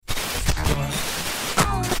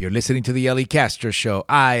You're listening to the Ellie Castro Show.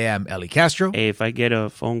 I am Ellie Castro. Hey, if I get a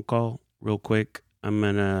phone call real quick, I'm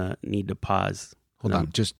going to need to pause. Hold on.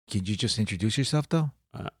 Can you just introduce yourself, though?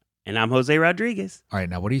 And I'm Jose Rodriguez. All right.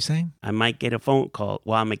 Now, what are you saying? I might get a phone call.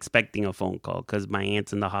 Well, I'm expecting a phone call because my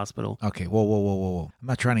aunt's in the hospital. Okay. Whoa. I'm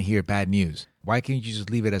not trying to hear bad news. Why can't you just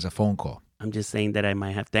leave it as a phone call? I'm just saying that I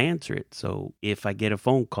might have to answer it. So if I get a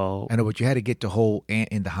phone call. I know, but you had to get the whole aunt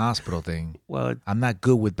in the hospital thing. Well, I'm not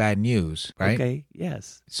good with bad news, right? Okay,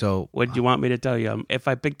 yes. So what do you want me to tell you? If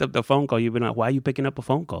I picked up the phone call, you'd be like, why are you picking up a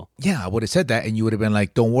phone call? Yeah, I would have said that, and you would have been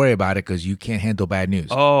like, don't worry about it because you can't handle bad news.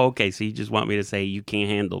 Oh, okay. So you just want me to say you can't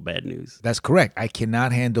handle bad news. That's correct. I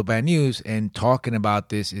cannot handle bad news, and talking about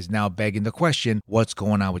this is now begging the question, what's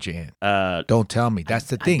going on with your aunt? Don't tell me. That's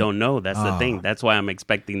the thing. I don't know. That's the thing. That's why I'm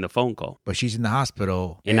expecting the phone call. But she's in the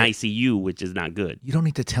hospital. In ICU, which is not good. You don't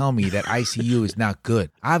need to tell me that ICU is not good.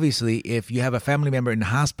 Obviously, if you have a family member in the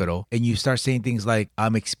hospital and you start saying things like,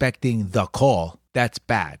 I'm expecting the call, that's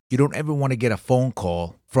bad. You don't ever want to get a phone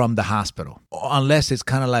call from the hospital. Unless it's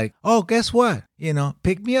kind of like, oh, guess what?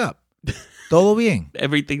 Pick me up. Todo bien.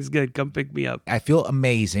 Everything's good. Come pick me up. I feel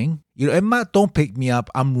amazing. Emma, don't pick me up.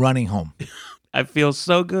 I'm running home. I feel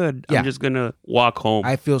so good. Yeah. I'm just going to walk home.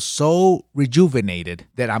 I feel so rejuvenated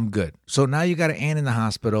that I'm good. So now you got an aunt in the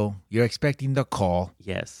hospital. You're expecting the call.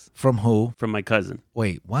 Yes. From who? From my cousin.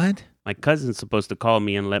 Wait, what? My cousin's supposed to call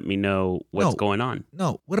me and let me know what's going on.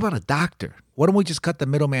 No. What about a doctor? Why don't we just cut the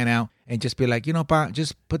middleman out and just be like, Pa,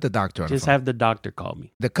 just put the doctor on the phone. Just have the doctor call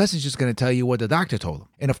me. The cousin's just going to tell you what the doctor told him.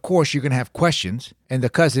 And of course, you're going to have questions and the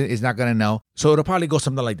cousin is not going to know. So it'll probably go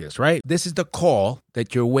something like this, right? This is the call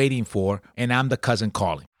that you're waiting for and I'm the cousin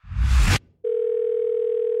calling.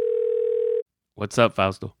 What's up,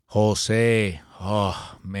 Fausto? Jose.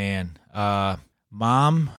 Oh, man.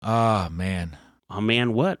 Mom. Oh, man. Oh,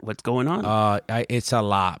 man, what? What's going on? It's a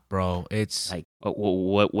lot, bro. It's like,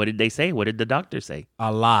 what did they say? What did the doctor say?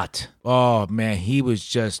 A lot. Oh, man, he was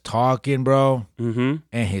just talking, bro. Mm-hmm.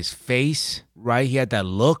 And his face, right? He had that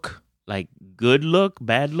look. Like good look,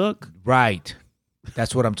 bad look? Right.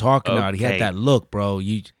 That's what I'm talking about. He Okay. had that look, bro.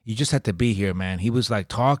 You just had to be here, man. He was like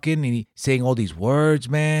talking and saying all these words,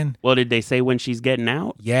 man. Well, did they say when she's getting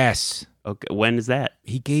out? Yes. Okay, when is that?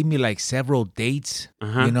 He gave me like several dates,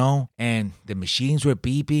 and the machines were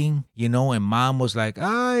beeping, and mom was like,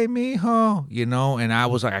 ay, mijo, and I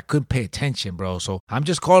was like, I couldn't pay attention, bro. So I'm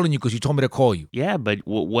just calling you because you told me to call you. Yeah, but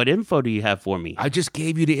what info do you have for me? I just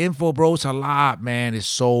gave you the info, bro. It's a lot, man. It's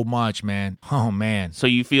so much, man. Oh, man. So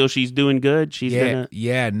you feel she's doing good?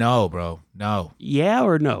 Yeah, no, bro. No. Yeah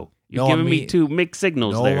or no? You're giving me two mixed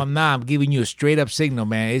signals there. No, I'm not. I'm giving you a straight up signal,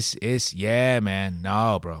 man. It's yeah, man.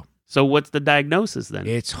 No, bro. So what's the diagnosis then?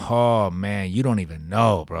 Man, you don't even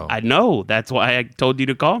know, bro. I know. That's why I told you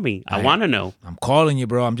to call me. I want to know. I'm calling you,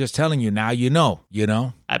 bro. I'm just telling you now you know.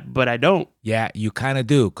 But I don't. Yeah, you kind of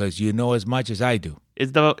do because you know as much as I do.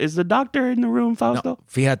 Is the doctor in the room, Fausto? No,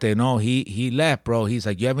 fíjate, no, he left, bro. He's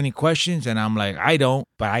like, you have any questions? And I'm like, I don't,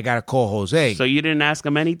 but I got to call Jose. So you didn't ask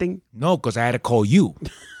him anything? No, because I had to call you.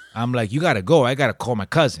 I'm like, you got to go. I got to call my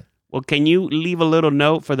cousin. Well, can you leave a little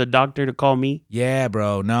note for the doctor to call me? Yeah,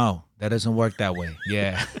 bro. No, that doesn't work that way.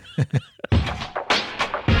 Yeah.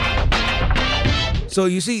 So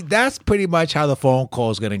you see, that's pretty much how the phone call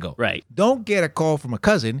is going to go. Right. Don't get a call from a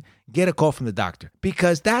cousin. Get a call from the doctor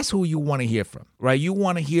because that's who you want to hear from, right? You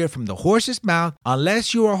want to hear from the horse's mouth.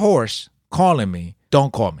 Unless you're a horse calling me,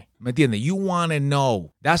 don't call me. ¿Me entiendes? You want to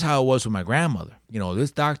know. That's how it was with my grandmother.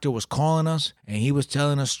 This doctor was calling us and he was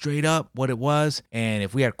telling us straight up what it was. And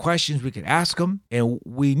if we had questions, we could ask him. And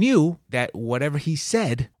we knew that whatever he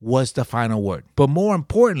said was the final word. But more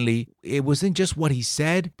importantly, it wasn't just what he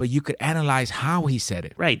said, but you could analyze how he said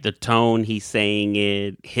it. Right. The tone he's saying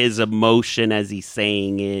it, his emotion as he's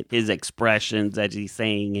saying it, his expressions as he's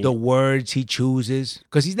saying it. The words he chooses.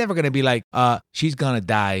 Because he's never going to be like, she's going to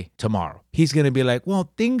die tomorrow. He's going to be like,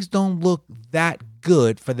 well, things don't look that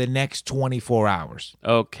good for the next 24 hours.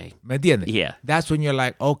 Okay. ¿Me entiendes? Yeah. That's when you're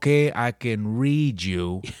like, okay, I can read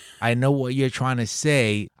you. I know what you're trying to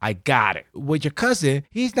say. I got it. With your cousin,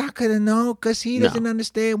 he's not going to know because he doesn't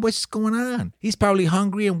understand what's going on. He's probably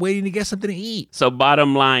hungry and waiting to get something to eat. So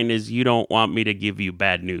bottom line is you don't want me to give you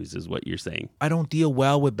bad news is what you're saying. I don't deal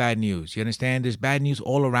well with bad news. You understand? There's bad news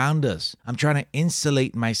all around us. I'm trying to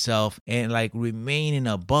insulate myself and remain in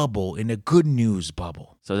a bubble, in a good news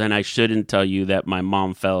bubble. So then I shouldn't tell you that my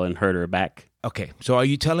mom fell and hurt her back. Okay, so are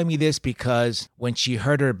you telling me this because when she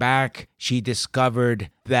hurt her back, she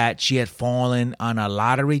discovered that she had fallen on a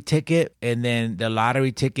lottery ticket and then the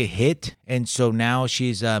lottery ticket hit. And so now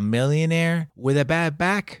she's a millionaire with a bad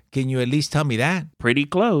back. Can you at least tell me that? Pretty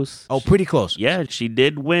close. Oh, pretty close. Yeah, she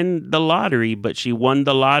did win the lottery, but she won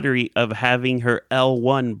the lottery of having her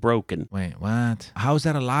L1 broken. Wait, what? How is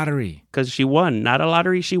that a lottery? Because she won. Not a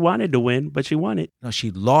lottery she wanted to win, but she won it. No,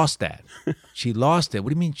 she lost that. She lost it.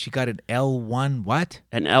 What do you mean she got an L1 what?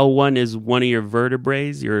 An L1 is one of your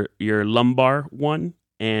vertebrae, your lumbar one,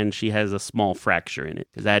 and she has a small fracture in it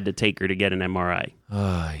because I had to take her to get an MRI.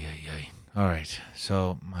 Oh, yeah. All right.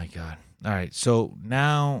 So, my God. All right. So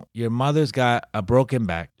now your mother's got a broken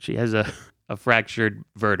back. She has a fractured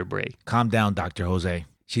vertebrae. Calm down, Dr. Jose.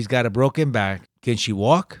 She's got a broken back. Can she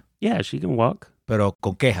walk? Yeah, she can walk. Pero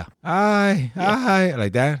con queja. Ay,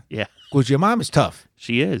 like that? Yeah. Because your mom is tough.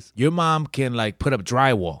 She is. Your mom can put up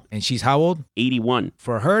drywall. And she's how old? 81.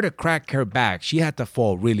 For her to crack her back, she had to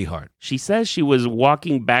fall really hard. She says she was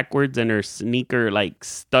walking backwards and her sneaker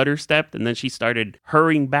stutter stepped, and then she started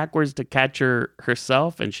hurrying backwards to catch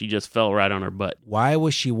herself, and she just fell right on her butt. Why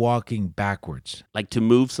was she walking backwards? Like to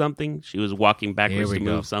move something? She was walking backwards to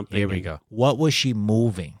move something. Here we go. What was she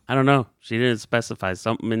moving? I don't know. She didn't specify.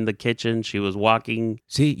 Something in the kitchen. She was walking.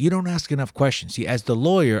 See, you don't ask enough questions. See, as the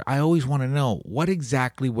lawyer, I always want to know, what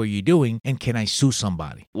exactly were you doing, and can I sue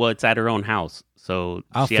somebody? Well, it's at her own house, so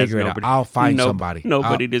I'll figure it out. I'll find somebody.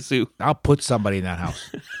 Nobody to sue. I'll put somebody in that house.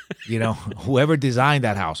 Whoever designed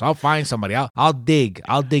that house, I'll find somebody. I'll dig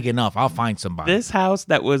enough. I'll find somebody. This house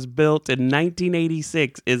that was built in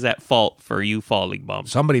 1986 is at fault for you falling, Bob.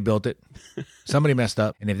 Somebody built it. Somebody messed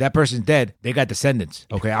up. And if that person's dead, they got descendants.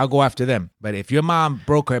 Okay, I'll go after them. But if your mom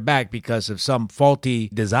broke her back because of some faulty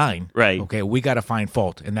design, right? Okay, we got to find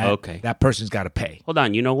fault. And that person's got to pay. Hold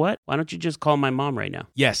on. You know what? Why don't you just call my mom right now?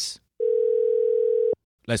 Yes.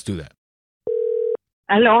 Let's do that.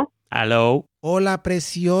 Aló. Hola,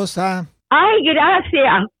 preciosa. Ay,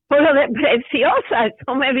 gracias por lo de preciosa.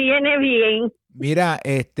 Eso me viene bien. Mira,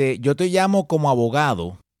 yo te llamo como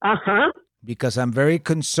abogado. Ajá. Because I'm very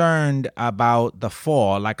concerned about the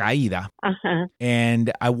fall, la caída. Ajá.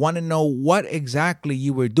 And I want to know what exactly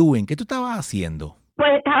you were doing. ¿Qué tú estabas haciendo?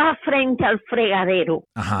 Pues estaba frente al fregadero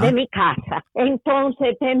de mi casa.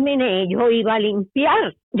 Entonces terminé, yo iba a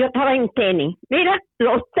limpiar. Yo estaba en tenis. Mira,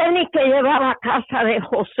 los tenis que llevaba a casa de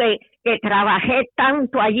José, que trabajé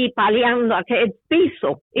tanto allí paliando aquel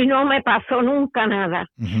piso y no me pasó nunca nada.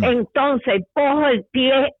 Uh-huh. Entonces cojo el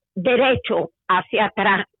pie derecho hacia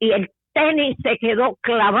atrás y el tenis se quedó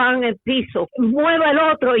clavado en el piso. Muevo el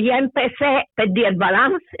otro y ya perdí el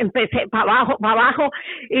balance, empecé para abajo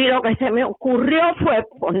y lo que se me ocurrió fue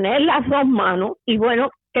poner las dos manos y bueno,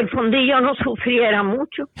 que el fondillo no sufriera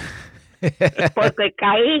mucho porque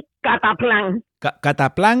caí cataplán.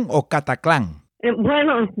 ¿Cataplán o cataclán?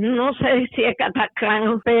 Bueno, no sé si es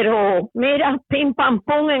cataclán, pero mira, pim pam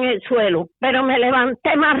pum en el suelo. Pero me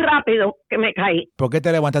levanté más rápido que me caí. ¿Por qué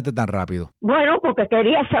te levantaste tan rápido? Bueno, porque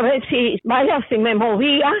quería saber si me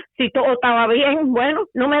movía, si todo estaba bien. Bueno,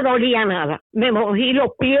 no me dolía nada. Me moví los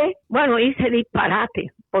pies. Bueno, hice disparate,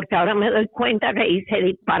 porque ahora me doy cuenta que hice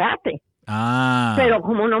disparate. Ah. Pero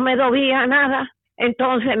como no me dolía nada,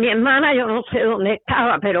 entonces mi hermana, yo no sé dónde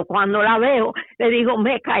estaba, pero cuando la veo, le digo,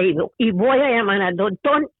 me he caído y voy a llamar al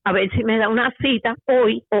doctor a ver si me da una cita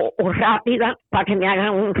hoy o rápida para que me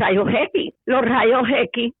hagan un rayo X. Los rayos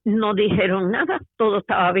X no dijeron nada, todo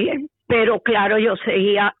estaba bien. Pero claro, yo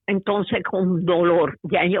seguía entonces con dolor.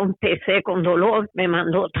 Ya yo empecé con dolor, me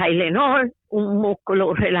mandó Tylenol, un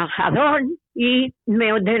músculo relajador y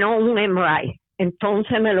me ordenó un MRI.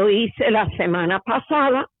 Entonces me lo hice la semana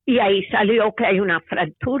pasada y ahí salió que hay una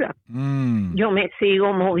fractura. Yo me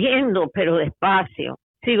sigo moviendo, pero despacio.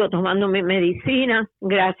 Sigo tomando mi medicina.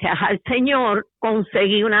 Gracias al Señor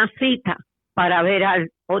conseguí una cita para ver al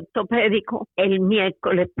ortopédico el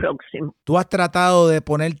miércoles próximo. ¿Tú has tratado de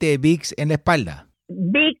ponerte Vicks en la espalda?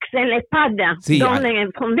 Vicks en la espalda. Sí, ¿dónde? ¿En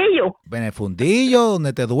el fundillo? En el fundillo,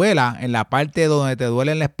 donde te duela, en la parte donde te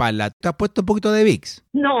duele en la espalda. ¿Te has puesto un poquito de Vicks?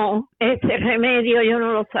 No, ese remedio yo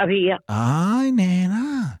no lo sabía. Ay,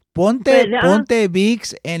 nena. Ponte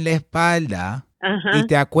Vicks en la espalda. Ajá. Y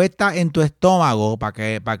te acuestas en tu estómago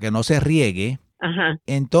para que no se riegue. Ajá.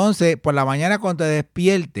 Entonces, por la mañana cuando te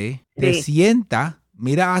despiertes, te sientas,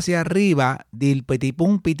 mira hacia arriba, del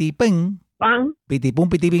pitipum pitipén. Pan. Pitipum,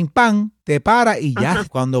 pitipim, pan, te para y ya. Ajá.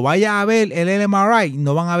 Cuando vayas a ver el MRI,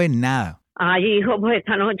 no van a ver nada. Ay, hijo, pues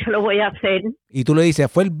esta noche lo voy a hacer. Y tú le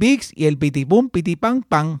dices, fue el Vicks y el pitipum, pitipam,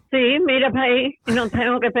 pan. Sí, mira para ahí, no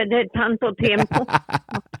tengo que perder tanto tiempo.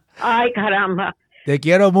 Ay, caramba. Te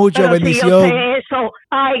quiero mucho, pero bendición. Si yo sé eso,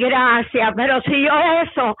 ay, gracias, pero si yo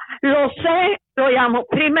eso lo sé, lo llamo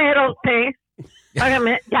primero a usted. Ya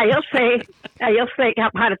yo sé que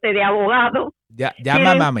aparte de abogado,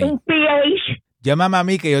 Llámame a mí. un PH. Llámame a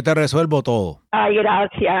mí que yo te resuelvo todo. Ay,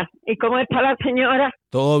 gracias. ¿Y cómo está la señora?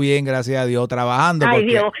 Todo bien, gracias a Dios, trabajando. Ay, porque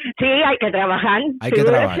Dios. Sí, hay que trabajar. Hay que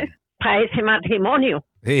trabajar. Para ese matrimonio.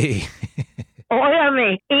 Sí.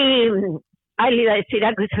 Óyame, y ay, le iba a decir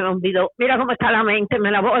algo y se me olvidó. Mira cómo está la mente, me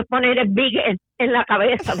la voy a poner el big en la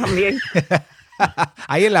cabeza también.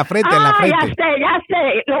 Ahí en la frente, en la frente. Ya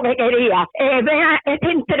sé lo que quería. Vea esta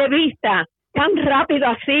entrevista tan rápido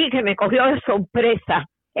así que me cogió de sorpresa.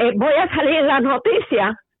 Voy a salir en las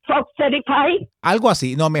noticias. Fox 35. Algo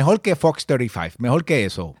así. No, mejor que Fox 35. Mejor que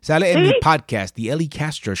eso. Sale en mi podcast, The Ellie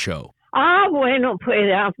Castro Show. Bueno, pues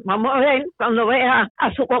vamos a ver cuando vea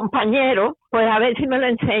a su compañero, pues a ver si me lo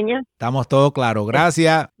enseña. Estamos todos claros.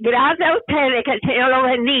 Gracias. Gracias a ustedes, que el Señor los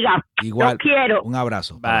bendiga. Igual. Los quiero. Un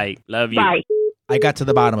abrazo. Bye. Love you. Bye. I got to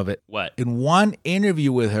the bottom of it. What? In one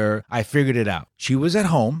interview with her, I figured it out. She was at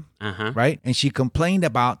home, right? And she complained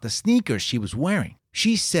about the sneakers she was wearing.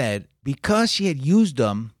 She said because she had used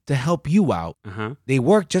them to help you out, they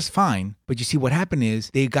worked just fine. But you see, what happened is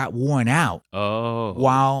they got worn out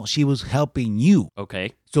while she was helping you.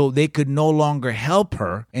 Okay. So they could no longer help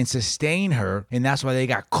her and sustain her. And that's why they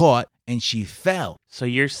got caught and she fell. So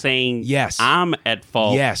you're saying Yes. I'm at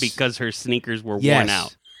fault Yes. because her sneakers were Yes. worn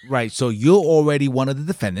out. Right. So you're already one of the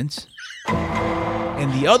defendants.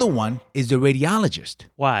 And the other one is the radiologist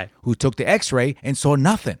Why? who took the x-ray and saw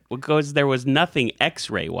nothing. Because there was nothing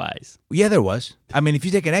x-ray wise. Yeah, there was. I mean, if you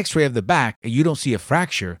take an x-ray of the back and you don't see a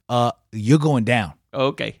fracture, you're going down.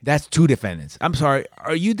 Okay. That's two defendants. I'm sorry.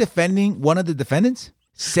 Are you defending one of the defendants?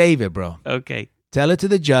 Save it, bro. Okay. Tell it to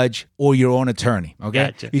the judge or your own attorney, okay?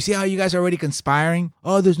 Gotcha. You see how you guys are already conspiring?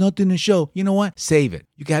 Oh, there's nothing to show. You know what? Save it.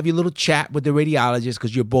 You can have your little chat with the radiologist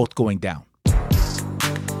because you're both going down.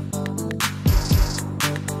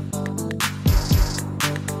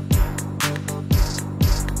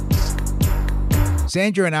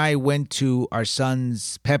 Sandra and I went to our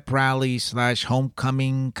son's pep rally /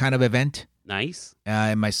 homecoming kind of event. Nice.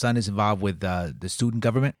 And my son is involved with the student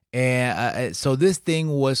government. And so this thing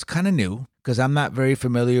was kind of new because I'm not very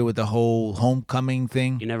familiar with the whole homecoming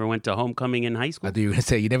thing. You never went to homecoming in high I school? thought you were going to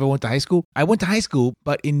say you never went to high school. I went to high school,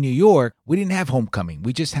 but in New York, we didn't have homecoming.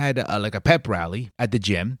 We just had like a pep rally at the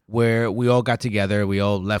gym where we all got together. We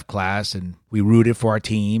all left class and we rooted for our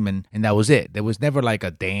team, and that was it. There was never like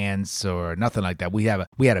a dance or nothing like that. We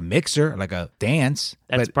had a mixer, like a dance.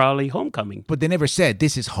 That's probably homecoming. But they never said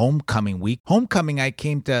this is homecoming week. Homecoming I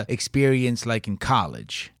came to experience like in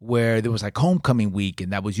college where there was like homecoming week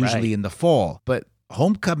and that was usually in the fall. But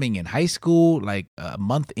homecoming in high school, like a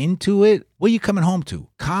month into it, what are you coming home to?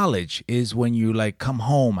 College is when you like come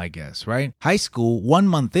home, I guess, right? High school, 1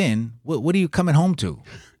 month in, what are you coming home to?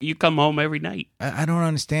 You come home every night. I don't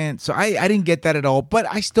understand. So I didn't get that at all, but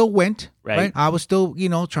I still went, right? I was still,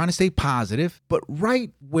 trying to stay positive. But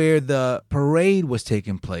right where the parade was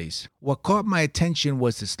taking place, what caught my attention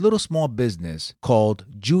was this little small business called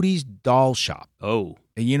Judy's Doll Shop. Oh.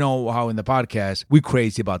 And you know how in the podcast, we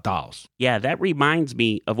crazy about dolls. Yeah, that reminds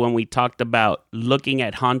me of when we talked about looking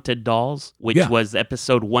at haunted dolls, which was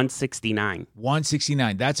episode 169.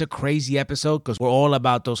 169. That's a crazy episode because we're all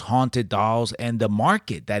about those haunted dolls and the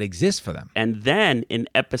market that exists for them. And then in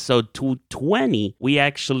episode 220, we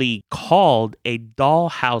actually called a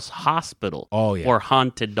dollhouse hospital for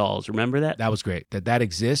haunted dolls. Remember that? That was great. That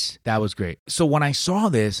exists. That was great. So when I saw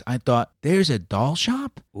this, I thought, there's a doll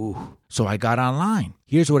shop? Ooh. So I got online.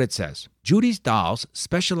 Here's what it says. Judy's Dolls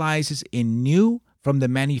specializes in new from the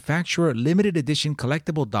manufacturer limited edition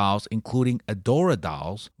collectible dolls, including Adora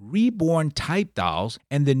dolls, reborn type dolls,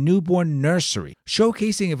 and the newborn nursery,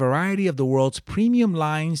 showcasing a variety of the world's premium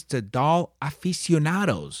lines to doll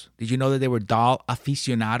aficionados. Did you know that they were doll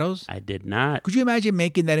aficionados? I did not. Could you imagine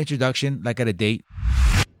making that introduction like at a date?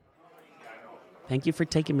 Thank you for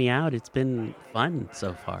taking me out. It's been fun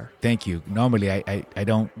so far. Thank you. Normally, I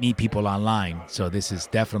don't meet people online, so this is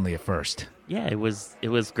definitely a first. Yeah, it was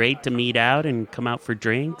great to meet out and come out for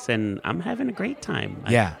drinks, and I'm having a great time.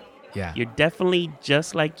 Yeah. You're definitely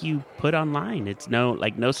just like you put online. It's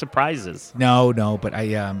no surprises. No, but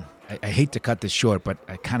I hate to cut this short, but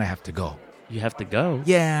I kind of have to go. You have to go?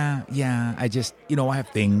 Yeah. I just, I have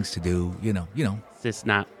things to do, you know. Is this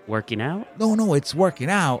not working out? No, it's working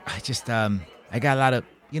out. I just, I got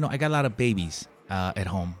a lot of babies at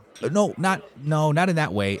home. No, not in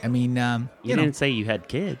that way. I mean, you didn't say you had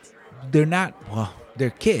kids. They're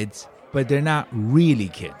kids, but they're not really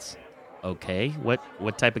kids. Okay,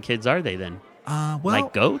 what type of kids are they then?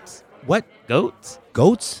 Like goats? What? Goats?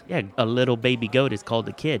 Goats? Yeah, a little baby goat is called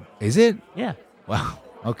a kid. Is it? Yeah. Well,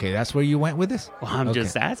 Okay, that's where you went with this? Well, I'm Okay.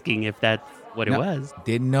 just asking if that's what it No. was.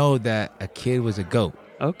 Didn't know that a kid was a goat.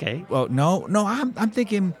 Okay. Well, no, I'm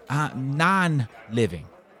thinking non-living.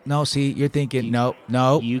 No, see, you're thinking no.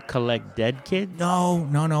 You collect dead kids? No.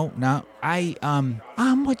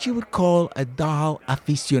 I'm what you would call a doll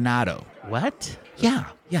aficionado. What? Yeah,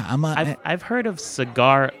 I'm a. I've heard of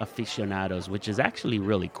cigar aficionados, which is actually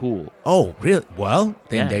really cool. Oh, really? Well,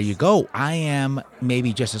 then there Yes. you go. I am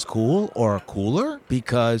maybe just as cool or cooler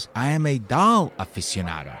because I am a doll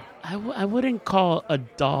aficionado. I wouldn't call a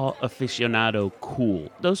doll aficionado cool.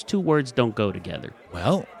 Those two words don't go together.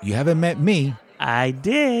 Well, you haven't met me. I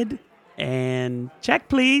did. And check,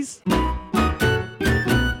 please.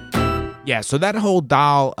 Yeah, so that whole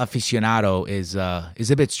doll aficionado is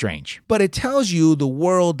a bit strange. But it tells you the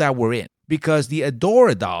world that we're in. Because the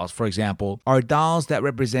Adora dolls, for example, are dolls that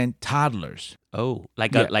represent toddlers. Oh,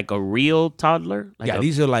 like Yeah. a real toddler? Like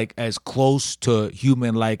These are like as close to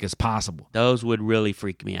human-like as possible. those would really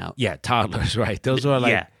freak me out. Yeah, toddlers, right? Those are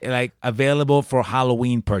Yeah. like available for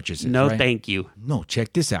Halloween purchases. No, right? thank you. No,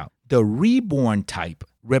 check this out. The reborn type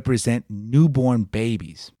represent newborn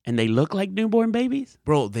babies. And they look like newborn babies?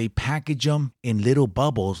 Bro, they package them in little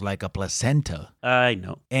bubbles like a placenta. I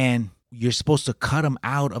know. And you're supposed to cut them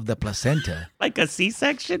out of the placenta. Like a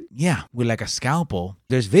C-section? Yeah, with like a scalpel.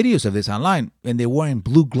 There's videos of this online, and they're wearing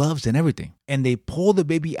blue gloves and everything. And they pull the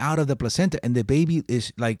baby out of the placenta, and the baby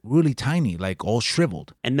is like really tiny, like all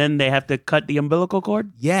shriveled. And then they have to cut the umbilical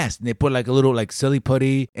cord? Yes, and they put like a little like silly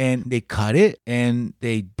putty, and they cut it, and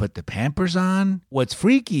they put the Pampers on. What's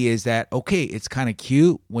freaky is that, okay, it's kind of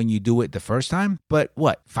cute when you do it the first time, but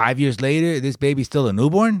what, 5 years later, this baby's still a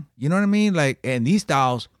newborn? You know what I mean? Like, and these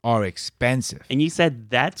dolls are expensive. And you said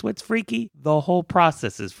that's what's freaky? The whole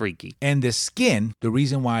process is freaky. And the skin, the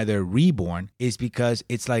reason why they're reborn is because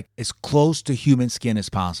it's like as close to human skin as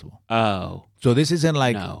possible. Oh. So this isn't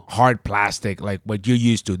like No. hard plastic like what you're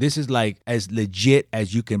used to. This is like as legit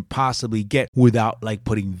as you can possibly get without like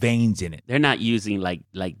putting veins in it. They're not using like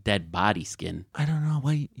dead body skin. I don't know.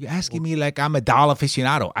 Why you're asking me like I'm a doll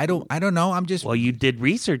aficionado? I don't know. I'm just Well, you did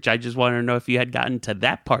research. I just want to know if you had gotten to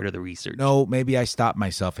that part of the research. no. Maybe I stopped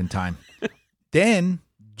myself in time. Then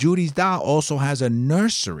Judy's doll also has a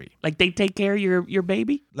nursery. Like they take care of your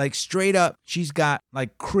baby? Like straight up, she's got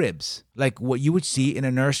like cribs, like what you would see in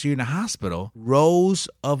a nursery in a hospital, rows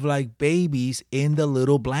of like babies in the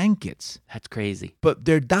little blankets. That's crazy. But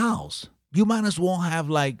they're dolls. You might as well have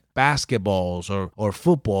like basketballs or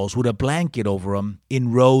footballs with a blanket over them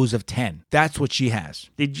in rows of 10. That's what she has.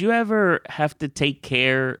 Did you ever have to take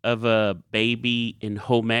care of a baby in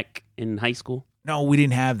home ec in high school? No, we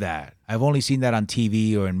didn't have that. I've only seen that on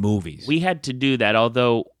TV or in movies. We had to do that,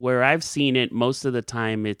 although where I've seen it, most of the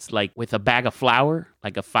time it's like with a bag of flour,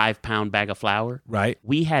 like a 5-pound bag of flour. Right?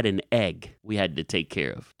 We had an egg we had to take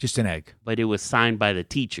care of, Just an egg. but it was signed by the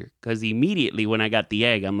teacher. Because immediately when I got the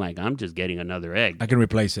egg, I'm like, I'm just getting another egg. I can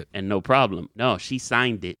replace it. And no problem. No, she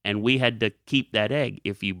signed it, and we had to keep that egg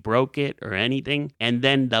if you broke it or anything. And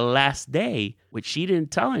then the last day, which she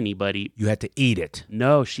didn't tell anybody, You had to eat it.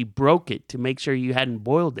 no, she broke it to make sure you hadn't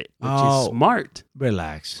boiled it, which Oh. is smart.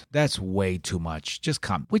 Relax. That's way too much. Just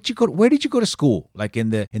come. Where did you go to school? Like in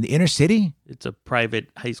the inner city? It's a private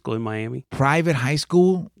high school in Miami. Private high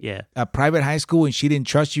school? Yeah. A private high school, and she didn't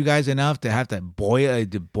trust you guys enough to have to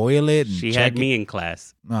boil it and She check had it? me in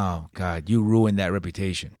class. Oh God, you ruined that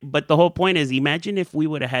reputation. But the whole point is, imagine if we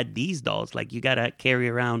would have had these dolls. Like, you got to carry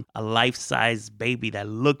around a life-size baby that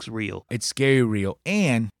looks real. It's scary real.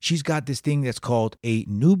 And she's got this thing that's called a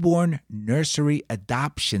newborn nursery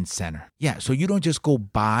adoption center. Yeah, so you don't just go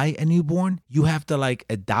buy a newborn, you have to like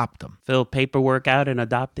adopt them. Fill paperwork out and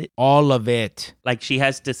adopt it. All of it. Like, she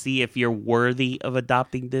has to see if you're worthy of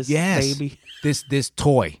adopting this Yes. baby. This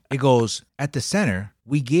toy. It goes, at the center,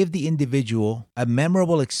 we give the individual a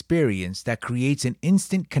memorable experience that creates an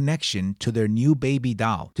instant connection to their new baby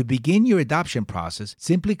doll. To begin your adoption process,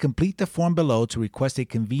 simply complete the form below to request a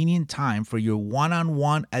convenient time for your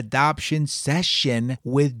one-on-one adoption session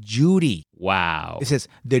with Judy. Wow. It says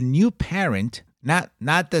the new parent, not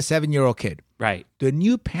the 7-year-old kid. Right. The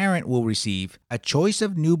new parent will receive a choice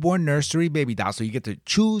of newborn nursery baby dolls. So you get to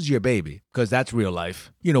choose your baby because that's real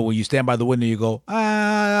life. You know, when you stand by the window, you go,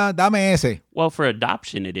 dame ese. Well, for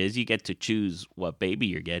adoption, it is. You get to choose what baby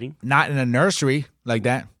you're getting. Not in a nursery like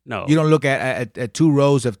that. No. You don't look at 2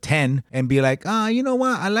 rows of 10 and be like, you know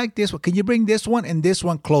what? I like this one. Can you bring this one and this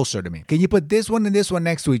one closer to me? Can you put this one and this one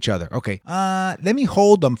next to each other? Okay. Let me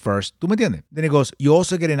hold them first. ¿Tú me entiendes? Then it goes, you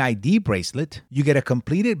also get an ID bracelet. You get a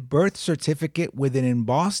completed birth certificate with an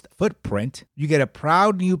embossed footprint. You get a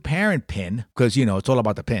proud new parent pin because, you know, it's all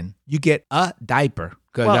about the pin. You get a diaper.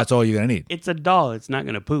 because Well, that's all you're going to need. It's a doll. It's not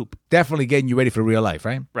going to poop. Definitely getting you ready for real life,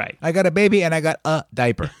 right? Right. I got a baby and I got a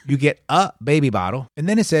diaper. You get a baby bottle. And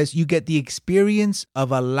then it says you get the experience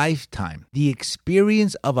of a lifetime. The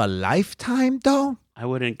experience of a lifetime, though? I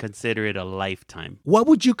wouldn't consider it a lifetime. What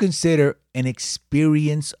would you consider an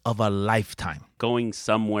experience of a lifetime? Going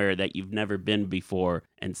somewhere that you've never been before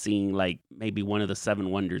and seeing like maybe one of the 7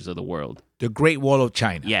 wonders of the world. The Great Wall of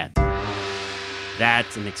China. Yeah.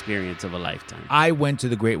 That's an experience of a lifetime. I went to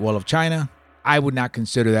the Great Wall of China. I would not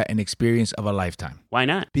consider that an experience of a lifetime. Why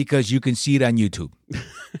not? Because you can see it on YouTube.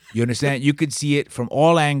 You understand? You could see it from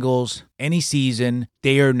all angles, any season,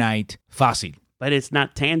 day or night, fácil. But it's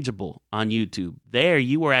not tangible on YouTube. There,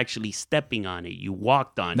 you were actually stepping on it. You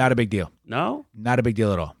walked on it. Not a big deal. No? Not a big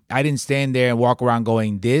deal at all. I didn't stand there and walk around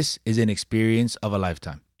going, this is an experience of a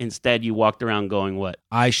lifetime. Instead, you walked around going what?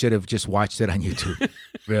 I should have just watched it on YouTube.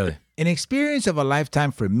 Really. An experience of a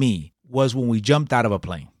lifetime for me was when we jumped out of a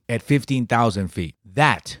plane at 15,000 feet.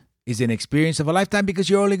 That is an experience of a lifetime because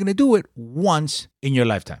you're only going to do it once in your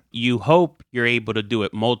lifetime. You hope you're able to do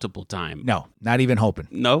it multiple times. No, not even hoping.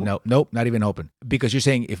 No? Nope, not even hoping. Because you're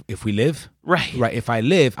saying if we live, Right. right, if I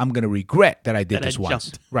live, I'm going to regret that I did That this I once.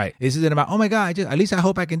 jumped. Right. This isn't about, oh my God, at least I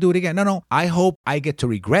hope I can do it again. No, I hope I get to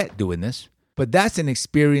regret doing this. But that's an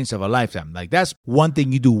experience of a lifetime. Like that's one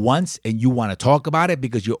thing you do once and you want to talk about it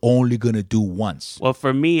because you're only going to do once. Well,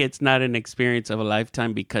 for me, it's not an experience of a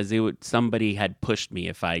lifetime because somebody had pushed me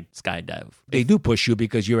if I skydive. They do push you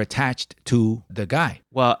because you're attached to the guy.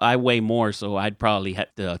 Well, I weigh more, so I'd probably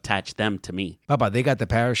have to attach them to me. Papa, they got the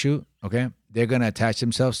parachute, okay? They're going to attach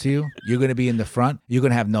themselves to you. You're going to be in the front. You're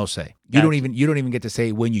going to have no say. You don't even get to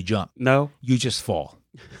say when you jump. No. You just fall.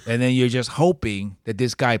 And then you're just hoping that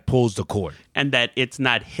this guy pulls the cord. And that it's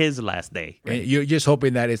not his last day. And you're just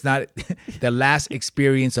hoping that it's not the last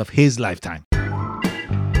experience of his lifetime.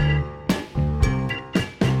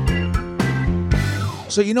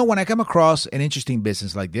 So, when I come across an interesting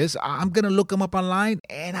business like this, I'm going to look them up online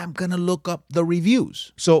and I'm going to look up the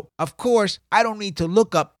reviews. So, of course, I don't need to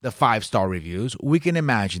look up the 5-star reviews. We can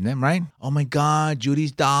imagine them, right? Oh my God,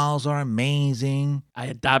 Judy's dolls are amazing. I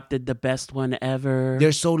adopted the best one ever.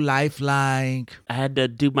 They're so lifelike. I had to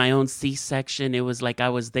do my own C-section. It was like I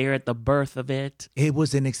was there at the birth of it. It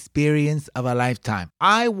was an experience of a lifetime.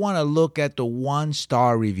 I want to look at the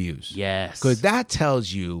 1-star reviews. Yes. Because that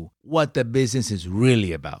tells you what the business is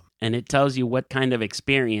really about. And it tells you what kind of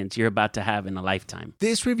experience you're about to have in a lifetime.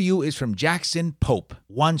 This review is from Jackson Pope,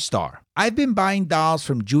 1 star. I've been buying dolls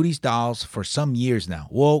from Judy's Dolls for some years now.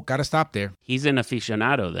 Whoa, gotta stop there. He's an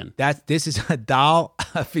aficionado then. This is a doll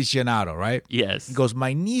aficionado, right? Yes. He goes,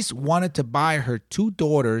 my niece wanted to buy her 2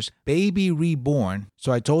 daughters' baby reborn,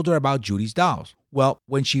 so I told her about Judy's Dolls. Well,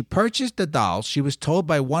 when she purchased the dolls, she was told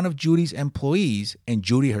by one of Judy's employees and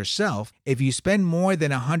Judy herself, if you spend more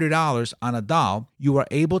than $100 on a doll, you are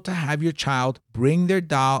able to have your child bring their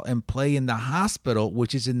doll and play in the hospital,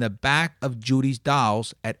 which is in the back of Judy's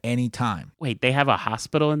Dolls at any time. Wait, they have a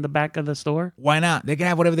hospital in the back of the store? Why not? They can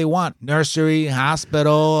have whatever they want. Nursery,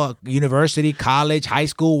 hospital, university, college, high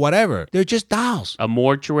school, whatever. They're just dolls. A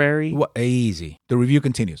mortuary? Easy. The review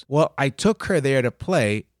continues. Well, I took her there to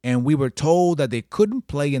play and we were told that they couldn't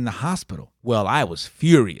play in the hospital. Well, I was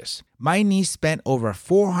furious. My niece spent over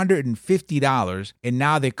 $450 and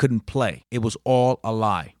now they couldn't play. It was all a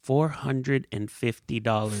lie. $450.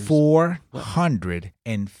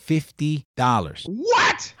 $450.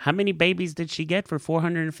 What? How many babies did she get for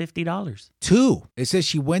 $450? 2. It says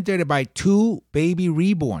she went there to buy 2 baby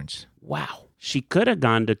reborns. Wow. She could have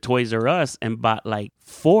gone to Toys R Us and bought like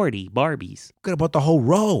 40 Barbies. Could have bought the whole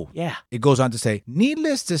row. Yeah. It goes on to say,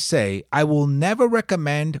 needless to say, I will never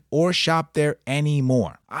recommend or shop there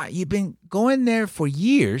anymore. You've been going there for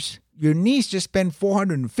years. Your niece just spent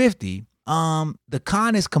 $450. The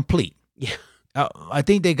con is complete. Yeah. I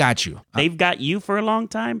think they got you. They've got you for a long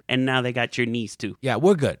time, and now they got your niece too. Yeah,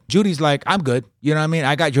 we're good. Judy's like, I'm good. You know what I mean?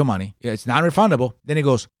 I got your money. It's non-refundable. Then he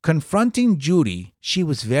goes, confronting Judy, she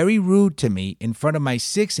was very rude to me in front of my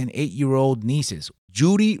 6 and 8-year-old nieces.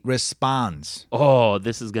 Judy responds. Oh,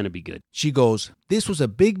 this is going to be good. She goes, this was a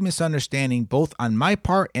big misunderstanding both on my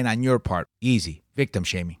part and on your part. Easy. Victim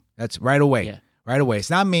shaming. That's right away. Yeah. Right away. It's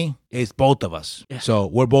not me. It's both of us. Yeah. So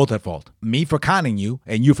we're both at fault. Me for conning you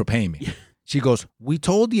and you for paying me. She goes, we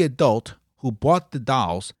told the adult who bought the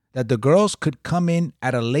dolls that the girls could come in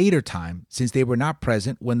at a later time since they were not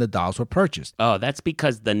present when the dolls were purchased. Oh, that's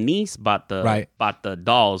because the niece bought the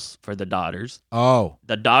dolls for the daughters. Oh.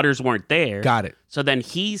 The daughters weren't there. Got it. So then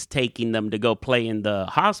he's taking them to go play in the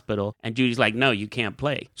hospital, and Judy's like, no, you can't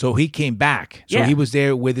play. So he came back. So Yeah. he was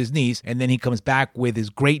there with his niece, and then he comes back with his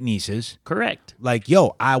great nieces. Correct. Like,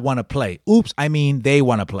 yo, I want to play. Oops, I mean, they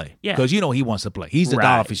want to play. Yeah. Because, he wants to play. He's the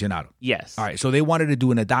doll Right. aficionado. Yes. All right, so they wanted to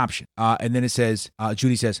do an adoption. And then it says,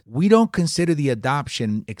 Judy says, we don't consider the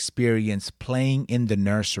adoption experience playing in the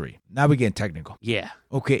nursery. Now we're getting technical. Yeah.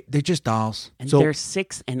 Okay, they're just dolls. And so they're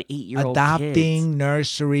 6 and 8-year-old adopting, kids.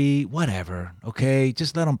 nursery, whatever. Okay,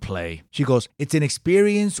 just let them play. She goes, it's an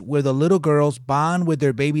experience where the little girls bond with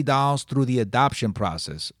their baby dolls through the adoption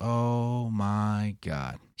process. Oh my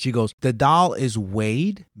God. She goes, the doll is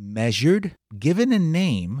weighed, measured, given a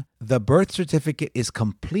name, the birth certificate is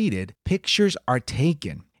completed, pictures are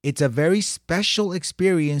taken. It's a very special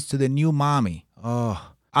experience to the new mommy.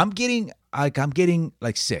 Oh, I'm getting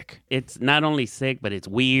sick. It's not only sick, but it's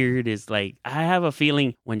weird. It's like, I have a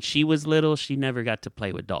feeling when she was little, she never got to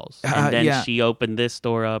play with dolls. And then she opened this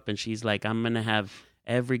store up and she's like, I'm going to have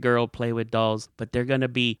every girl play with dolls, but they're going to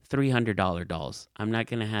be $300 dolls. I'm not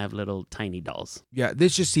going to have little tiny dolls. Yeah,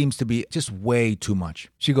 this just seems to be just way too much.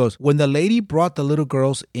 She goes, when the lady brought the little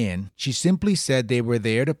girls in, she simply said they were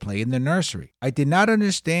there to play in the nursery. I did not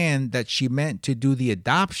understand that she meant to do the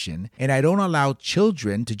adoption, and I don't allow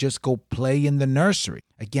children to just go play in the nursery.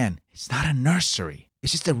 Again, it's not a nursery.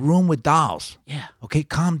 It's just a room with dolls. Yeah. Okay,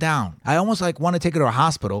 calm down. I almost want to take her to a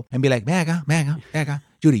hospital and be like, mega.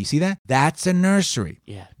 Judy, you see that? That's a nursery.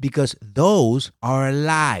 Yeah. Because those are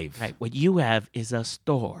alive. Right. What you have is a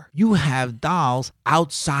store. You have dolls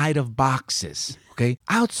outside of boxes. Okay?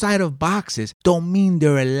 Outside of boxes don't mean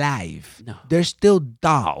they're alive. No. They're still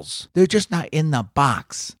dolls. They're just not in the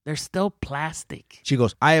box. They're still plastic. She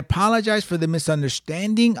goes, I apologize for the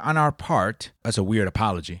misunderstanding on our part. That's a weird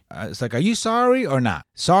apology. It's like, are you sorry or not?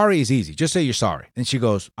 Sorry is easy. Just say you're sorry. And she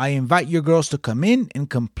goes, I invite your girls to come in and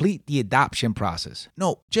complete the adoption process.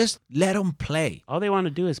 No, just let them play. All they want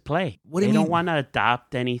to do is play. What do you They mean? don't want to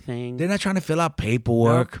adopt anything. They're not trying to fill out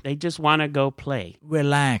paperwork. Nope, they just want to go play.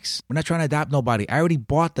 Relax. We're not trying to adopt nobody. I already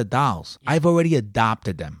bought the dolls. I've already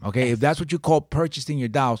adopted them. Okay. If that's what you call purchasing your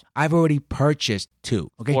dolls, I've already purchased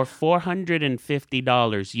two. Okay. For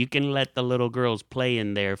 $450, you can let the little girls play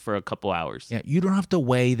in there for a couple hours. Yeah. You don't have to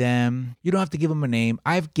weigh them. You don't have to give them a name.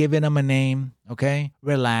 I've given them a name. Okay.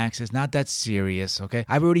 Relax. It's not that serious. Okay.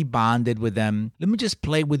 I've already bonded with them. Let me just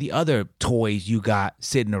play with the other toys you got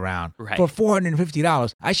sitting around. Right. For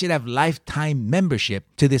 $450, I should have lifetime membership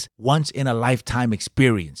to this once in a lifetime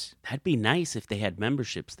experience. That'd be nice if they had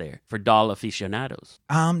memberships there for doll aficionados.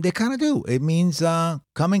 They kind of do. It means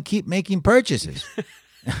come and keep making purchases.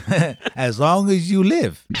 As long as you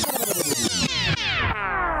live.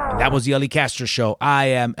 And that was the Ellie Castro Show. I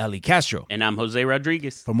am Ellie Castro. And I'm Jose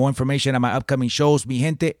Rodriguez. For more information on my upcoming shows, mi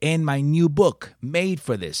gente, and my new book, Made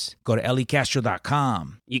for This, go to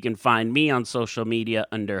elliecastro.com. You can find me on social media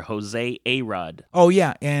under Jose A-Rod. Oh,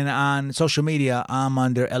 yeah. And on social media, I'm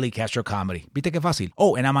under Ellie Castro Comedy. Viste que fácil.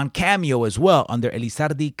 Oh, and I'm on Cameo as well under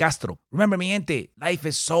Elizardi Castro. Remember, mi gente, life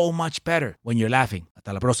is so much better when you're laughing.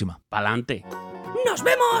 Hasta la próxima. Pa'lante. ¡Nos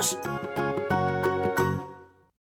vemos!